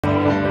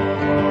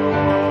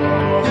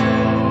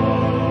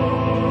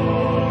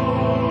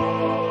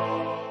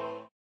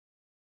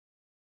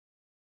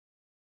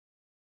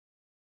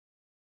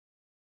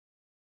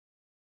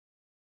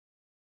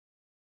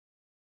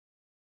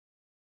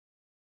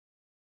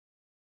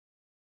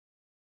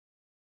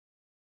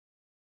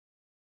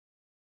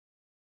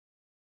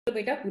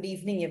Beta, good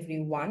evening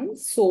everyone.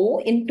 So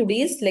in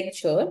today's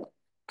lecture,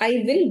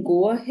 I will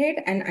go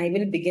ahead and I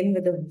will begin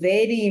with a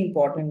very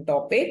important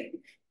topic,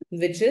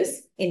 which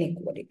is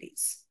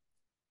inequalities.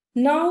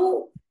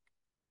 Now,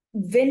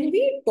 when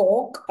we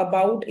talk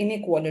about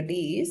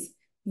inequalities,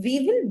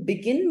 we will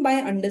begin by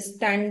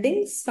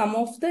understanding some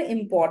of the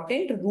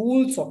important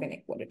rules of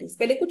inequalities.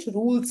 पहले कुछ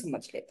rules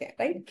समझ लेते हैं,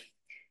 right?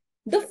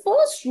 The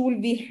first rule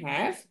we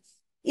have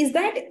is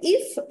that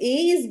if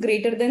A is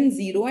greater than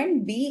 0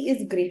 and B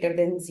is greater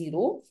than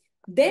 0,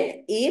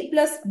 then A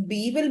plus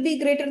B will be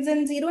greater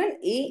than 0 and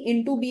A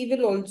into B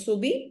will also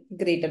be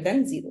greater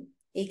than 0.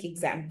 एक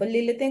example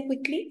ले लेते हैं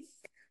quickly.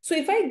 So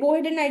if I go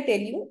ahead and I tell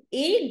you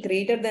A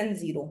greater than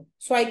 0,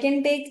 so I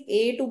can take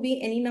A to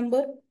be any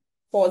number,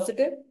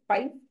 positive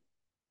 5.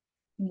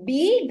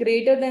 B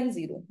greater than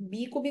 0,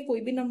 B को भी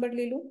कोई भी number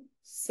ले लो,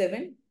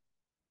 7.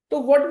 So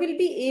what will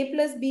be A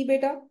plus B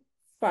beta?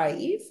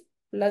 5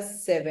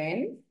 plus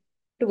 7,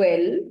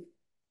 12.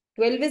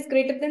 12 is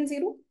greater than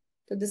 0.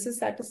 So this is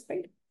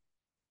satisfied.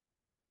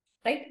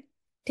 Right?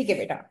 ठीक है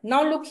बेटा.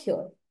 Now look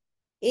here.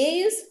 A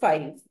is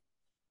 5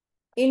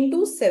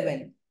 into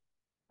 7.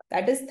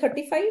 That is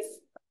 35.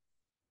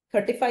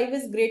 35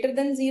 is greater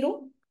than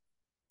 0.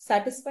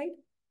 Satisfied.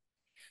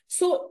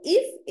 So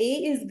if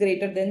A is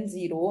greater than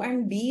 0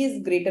 and B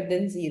is greater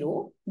than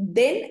 0,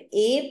 then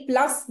A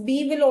plus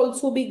B will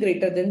also be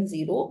greater than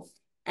 0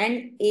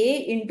 and A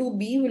into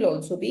B will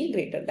also be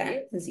greater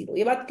than 0.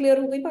 ये बात clear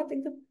हो गई बात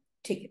एकदम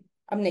ठीक है.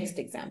 अब next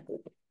example,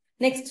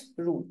 next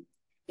rule.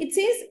 It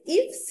says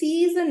if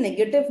C is a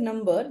negative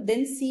number,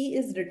 then C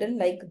is written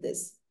like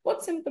this.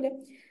 बहुत simple है.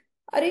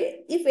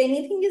 अरे if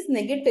anything is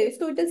negative,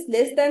 so it is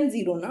less than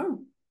 0 ना,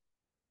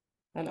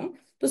 है ना?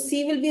 So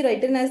C will be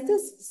written as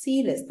this,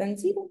 C less than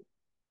 0.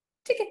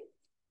 ठीक है.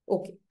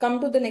 Okay, come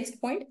to the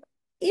next point.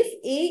 If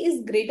A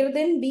is greater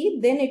than B,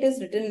 then it is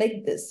written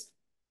like this.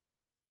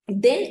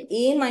 Then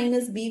A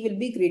minus B will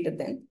be greater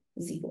than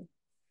 0.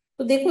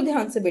 तो देखो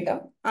ध्यान से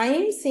बेटा, I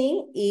am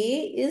saying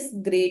A is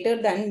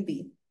greater than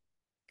B.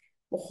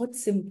 बहुत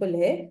simple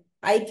है.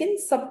 I can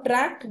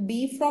subtract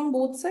B from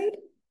both sides.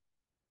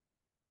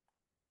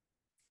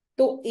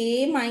 तो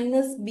A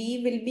minus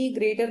B will be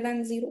greater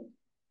than 0.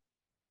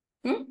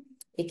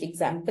 एक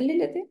example ले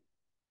लेते हैं.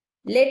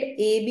 Let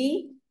A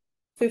be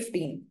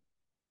 15,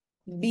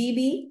 B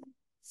be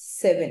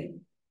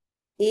 7.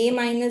 A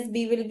minus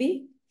B will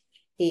be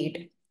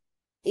 8.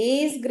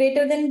 A is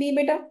greater than B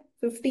beta.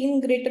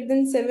 15 greater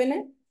than 7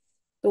 है.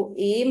 तो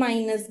A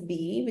minus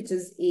B, which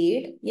is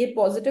 8, ये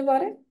positive आ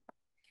रहा है.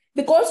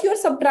 Because you are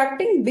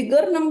subtracting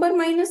bigger number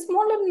minus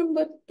smaller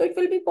number, so it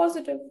will be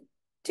positive.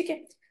 ठीक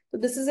है. So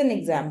this is an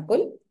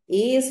example.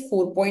 A is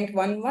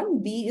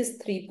 4.11, B is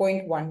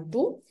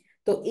 3.12.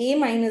 So A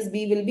minus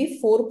B will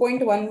be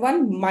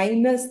 4.11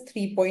 minus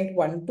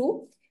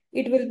 3.12.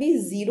 It will be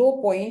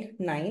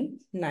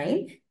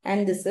 0.99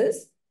 and this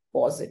is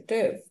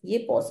positive.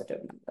 ये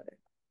positive number है.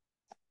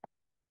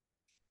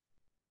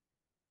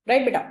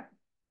 Right बेटा?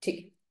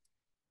 ठीक.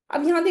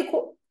 अब यहाँ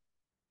देखो,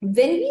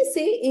 when we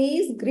say A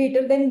is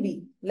greater than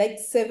B, like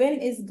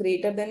 7 is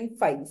greater than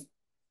 5.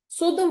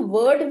 So the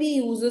word we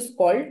use is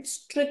called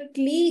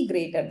strictly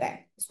greater than.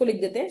 इसको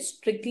लिख देते हैं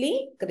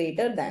strictly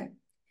greater than.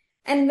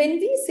 And when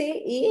we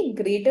say A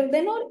greater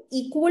than or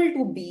equal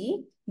to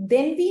B,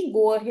 then we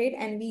go ahead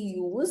and we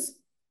use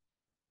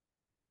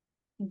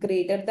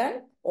greater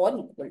than or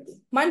equal to.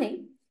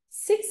 माने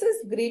 6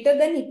 is greater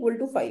than equal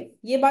to 5.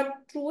 ये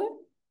बात true है.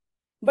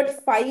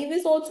 But 5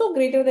 is also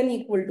greater than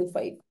equal to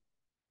 5.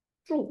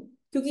 True.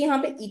 क्योंकि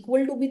यहाँ पे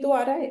equal to भी तो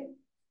आ रहा है.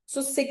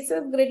 So 6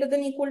 is greater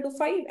than equal to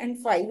 5 and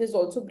 5 is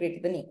also greater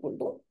than equal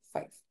to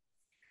 5.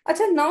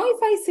 अच्छा, now if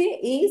I say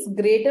A is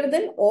greater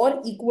than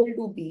or equal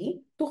to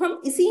B, तो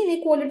हम इसी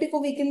inequality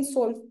को we can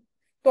solve.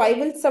 तो I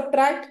will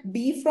subtract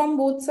B from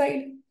both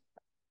sides.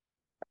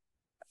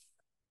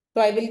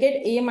 So I will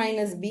get A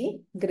minus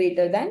B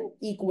greater than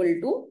equal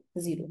to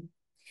 0.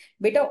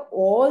 Beta,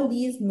 all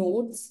these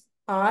notes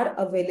are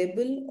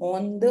available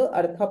on the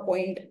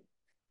ArthaPoint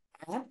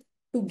app.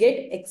 To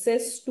get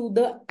access to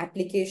the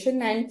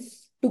application and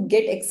to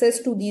get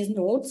access to these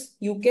notes,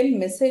 you can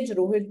message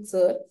Rohit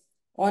sir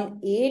on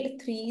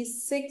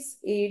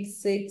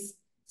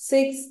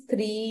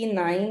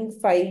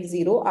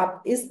 8368663950.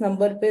 आप इस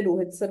number पे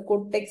Rohit sir को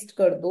text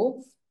कर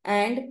दो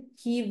and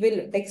he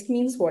will, text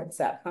means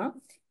WhatsApp,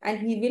 हाँ, and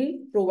he will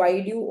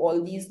provide you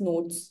all these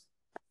notes.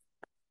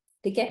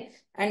 ठीक है,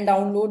 and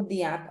download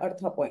the app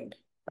ArthaPoint.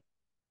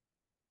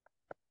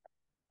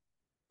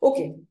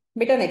 Okay,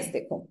 बेटा next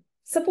देखो.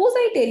 Suppose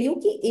I tell you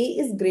कि A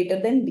is greater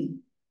than B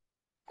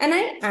and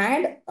I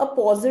add a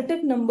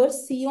positive number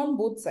C on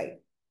both sides.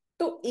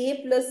 So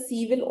A plus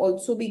C will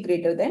also be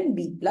greater than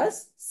B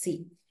plus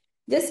C.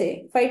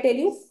 जैसे if I tell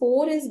you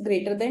 4 is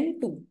greater than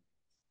 2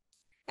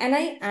 and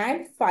I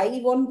add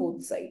 5 on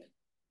both sides.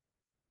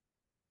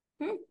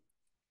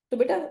 तो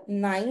बेटा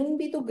 9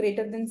 भी तो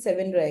greater than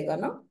 7 रहेगा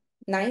ना.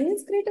 9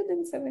 is greater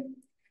than 7.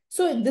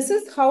 So this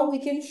is how we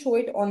can show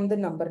it on the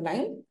number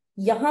 9.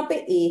 यहाँ पे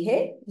A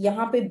है,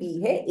 यहाँ पे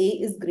B है. A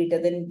is greater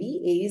than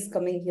B. A is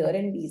coming here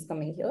and B is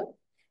coming here.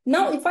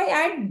 Now if I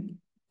add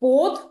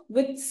both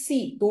with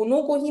C,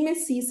 दोनों को ही मैं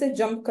C से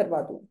jump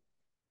करवा दूं,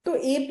 तो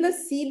A plus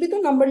C भी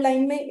तो number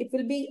line में it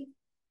will be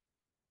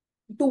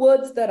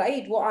towards the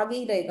right, वो आगे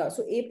ही रहेगा.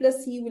 So A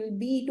plus C will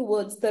be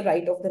towards the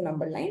right of the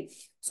number line.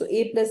 So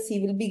A plus C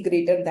will be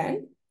greater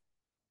than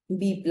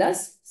B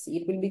plus C.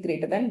 It will be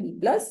greater than B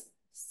plus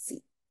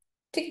C.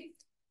 ठीक.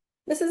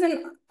 This is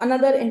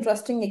another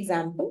interesting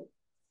example.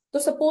 So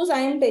suppose I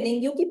am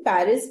telling you कि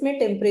Paris में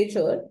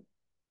temperature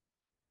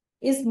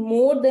is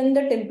more than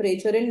the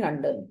temperature in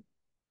London.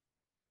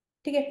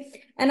 ठीक है.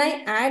 And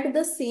I add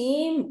the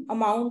same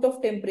amount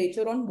of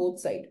temperature on both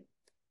sides.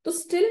 So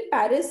still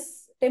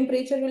Paris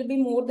temperature will be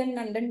more than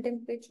London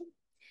temperature.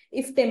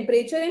 If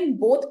temperature in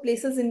both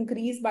places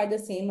increase by the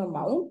same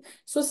amount,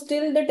 so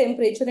still the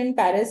temperature in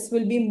Paris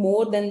will be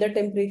more than the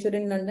temperature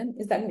in London.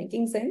 Is that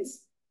making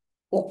sense?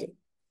 Okay.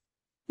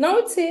 Now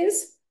it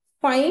says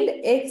find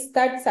x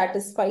that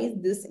satisfies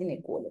this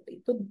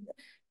inequality. So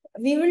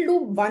we will do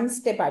one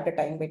step at a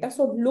time, beta.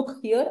 So look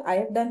here, I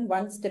have done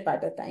one step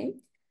at a time.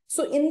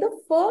 So in the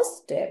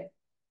first step,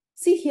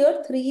 see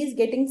here 3 is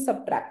getting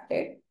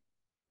subtracted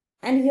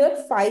and here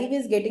 5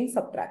 is getting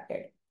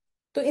subtracted.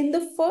 So in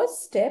the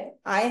first step,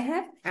 I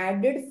have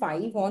added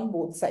 5 on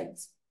both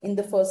sides. In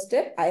the first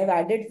step, I have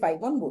added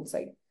 5 on both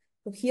sides.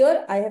 So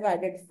here I have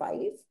added 5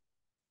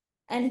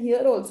 and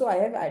here also I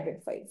have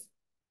added 5.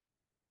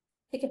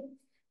 Okay.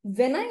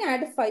 When I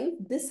add 5,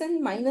 this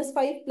and minus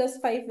 5 plus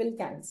 5 will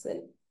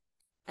cancel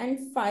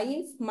and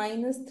 5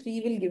 minus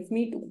 3 will give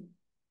me 2.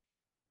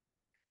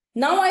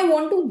 Now I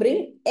want to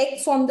bring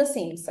x on the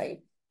same side.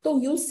 So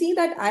you see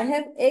that I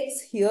have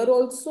x here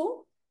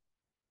also.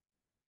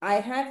 I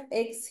have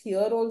x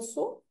here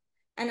also.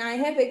 And I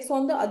have x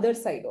on the other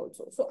side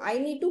also. So I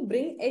need to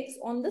bring x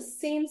on the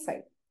same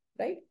side,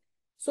 right?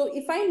 So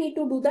if I need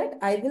to do that,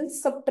 I will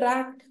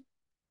subtract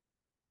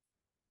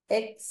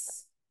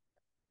x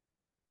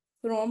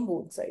from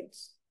both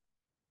sides.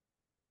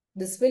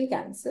 This will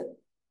cancel.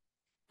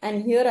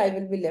 And here I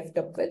will be left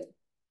up with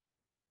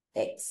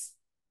x.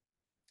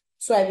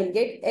 So I will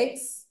get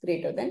x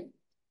greater than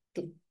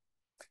 2.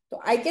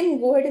 So I can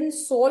go ahead and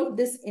solve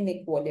this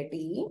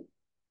inequality.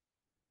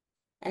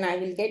 And I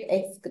will get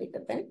x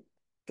greater than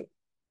 2.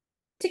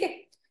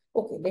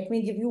 Okay, let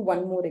me give you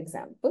one more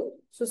example.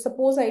 So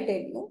suppose I tell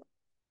you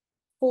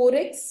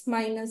 4x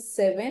minus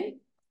 7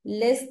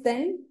 less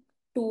than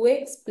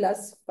 2x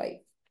plus 5.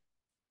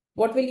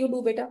 What will you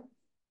do, beta?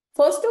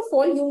 First of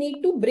all, you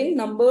need to bring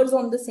numbers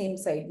on the same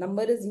side.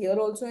 Number is here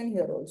also and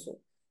here also.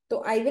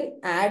 So I will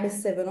add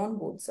 7 on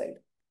both sides.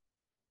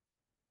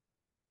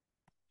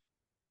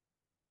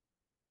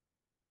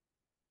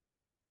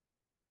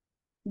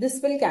 This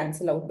will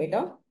cancel out,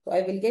 beta. So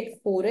I will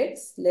get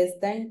 4x less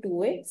than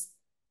 2x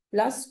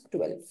plus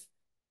 12.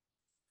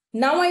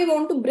 Now I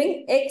want to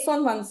bring x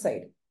on one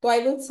side. So I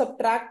will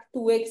subtract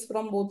 2x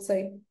from both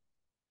sides.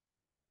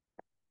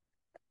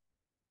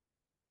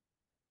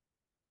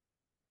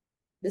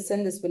 This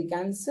and this will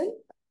cancel.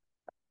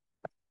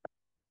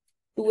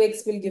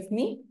 2x will give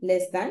me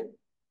less than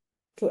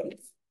 12.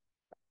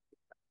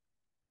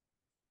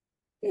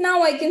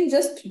 Now I can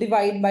just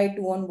divide by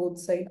 2 on both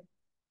sides.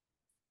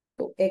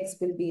 So x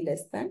will be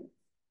less than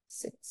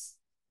 6.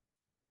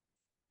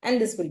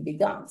 And this will be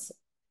the answer.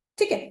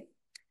 Okay.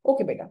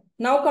 Okay, beta.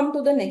 Now come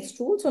to the next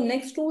rule. So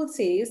next rule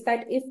says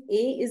that if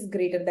A is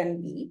greater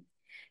than B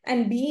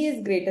and B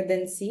is greater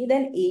than C,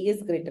 then A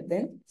is greater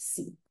than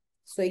C.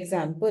 So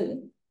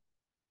example,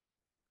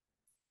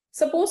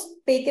 suppose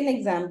take an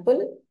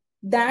example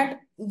that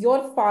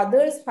your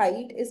father's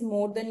height is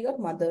more than your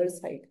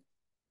mother's height.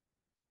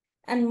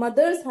 And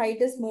mother's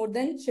height is more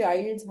than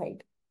child's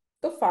height.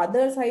 So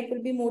father's height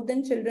will be more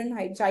than children's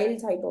height,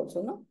 child's height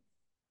also, no?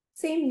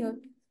 Same here.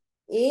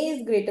 A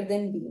is greater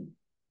than B.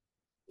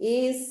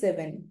 A is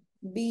 7.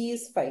 B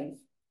is 5.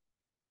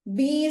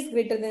 B is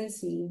greater than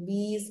C.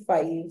 B is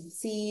 5.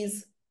 C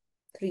is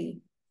 3.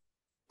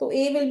 So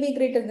A will be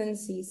greater than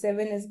C.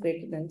 7 is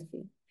greater than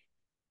 3.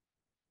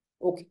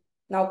 Okay.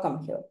 Now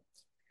come here.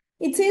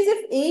 It says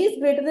if A is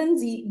greater than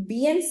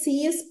B and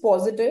C is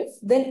positive,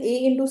 then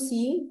A into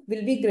C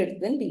will be greater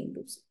than B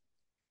into C.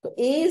 So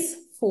A is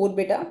 4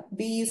 beta,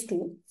 B is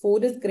 2.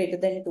 4 is greater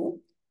than 2.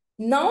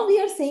 Now we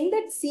are saying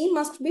that C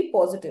must be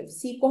positive.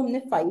 C को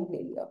हमने 5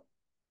 ले लिया.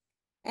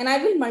 And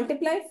I will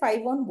multiply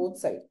 5 on both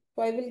sides.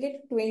 So I will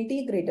get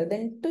 20 greater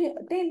than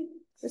 10.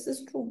 This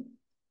is true.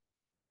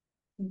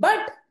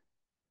 But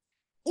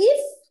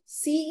if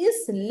C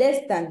is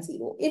less than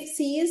 0, if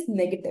C is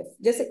negative,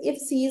 just if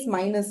C is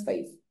minus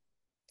 5,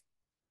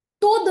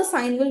 so the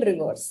sign will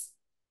reverse,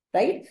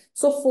 right?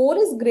 So 4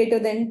 is greater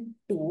than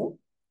 2.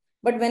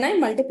 But when I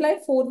multiply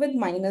 4 with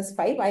minus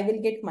 5, I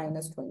will get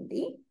minus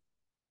 20.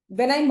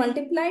 When I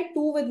multiply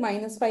 2 with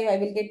minus 5, I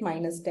will get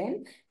minus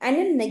 10. And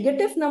in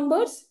negative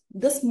numbers,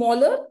 the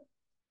smaller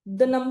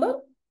the number,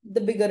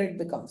 the bigger it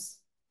becomes.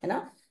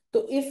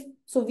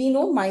 So we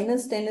know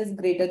minus 10 is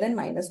greater than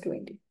minus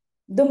 20.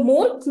 The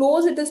more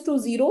close it is to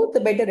 0, the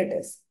better it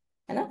is.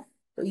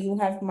 So you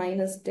have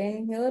minus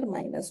 10 here,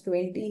 minus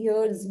 20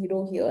 here,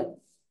 0 here.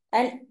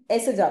 And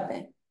ऐसे जाते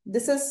हैं.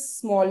 This is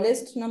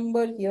smallest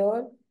number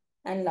here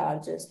and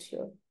largest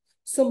here.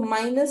 So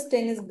minus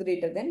 10 is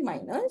greater than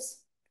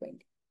minus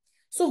 20.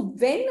 So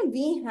when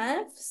we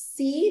have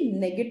C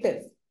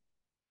negative,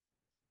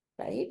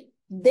 right,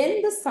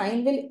 then the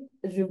sign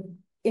will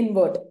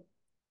invert.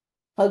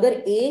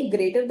 अगर A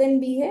greater than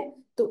B है,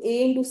 तो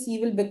A into C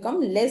will become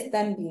less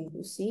than B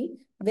into C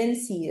when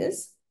C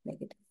is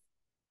negative,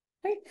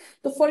 right?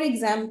 So for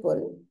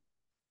example,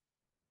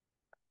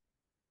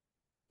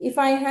 if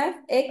I have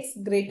X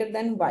greater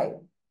than Y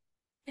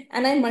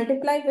and I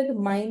multiply with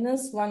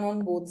minus 1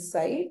 on both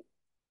sides,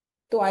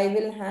 so I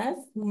will have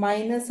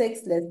minus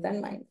X less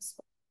than minus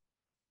 1.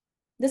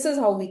 This is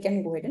how we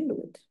can go ahead and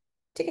do it.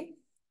 Okay.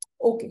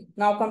 Okay,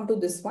 now come to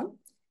this one.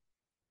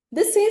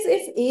 This says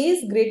if A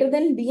is greater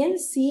than B and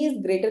C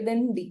is greater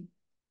than D,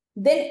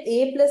 then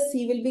A plus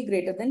C will be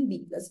greater than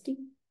B plus D.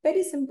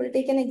 Very simple.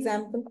 Take an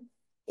example.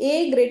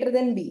 A greater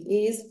than B.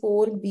 A is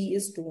 4, B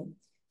is 2.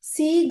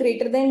 C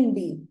greater than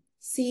D.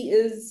 C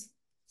is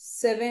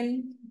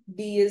 7,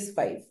 D is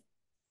 5.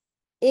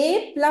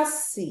 A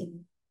plus C.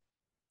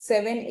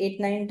 7, 8,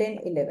 9, 10,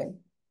 11.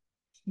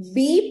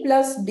 B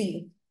plus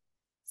D.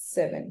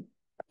 7.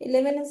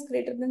 11 is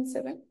greater than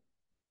 7.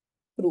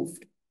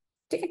 Proved.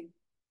 Okay.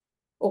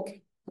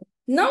 Okay.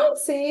 Now it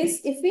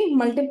says if we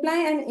multiply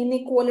an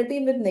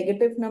inequality with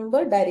negative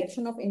number,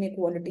 direction of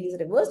inequality is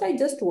reversed. I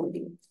just told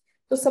you.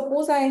 So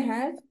suppose I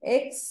have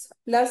X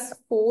plus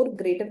 4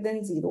 greater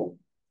than 0.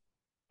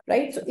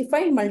 Right? So if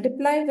I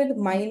multiply with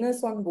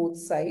minus on both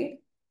sides,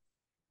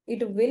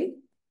 it will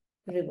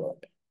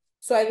revert.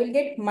 So I will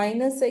get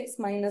minus X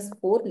minus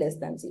 4 less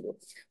than 0.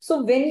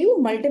 So when you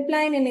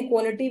multiply an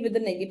inequality with a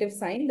negative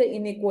sign, the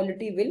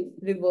inequality will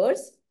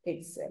reverse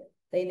itself.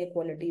 The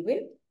inequality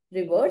will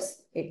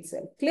reverse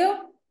itself. Clear?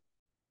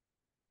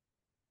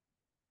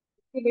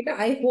 Okay, beta,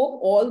 I hope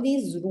all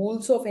these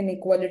rules of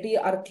inequality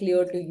are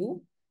clear to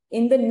you.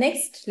 In the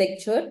next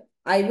lecture,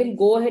 I will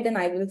go ahead and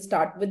I will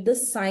start with the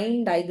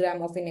sign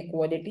diagram of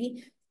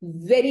inequality.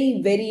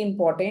 Very, very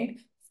important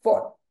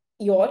for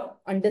your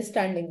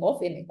understanding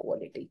of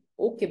inequality.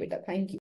 Okay, beta, thank you.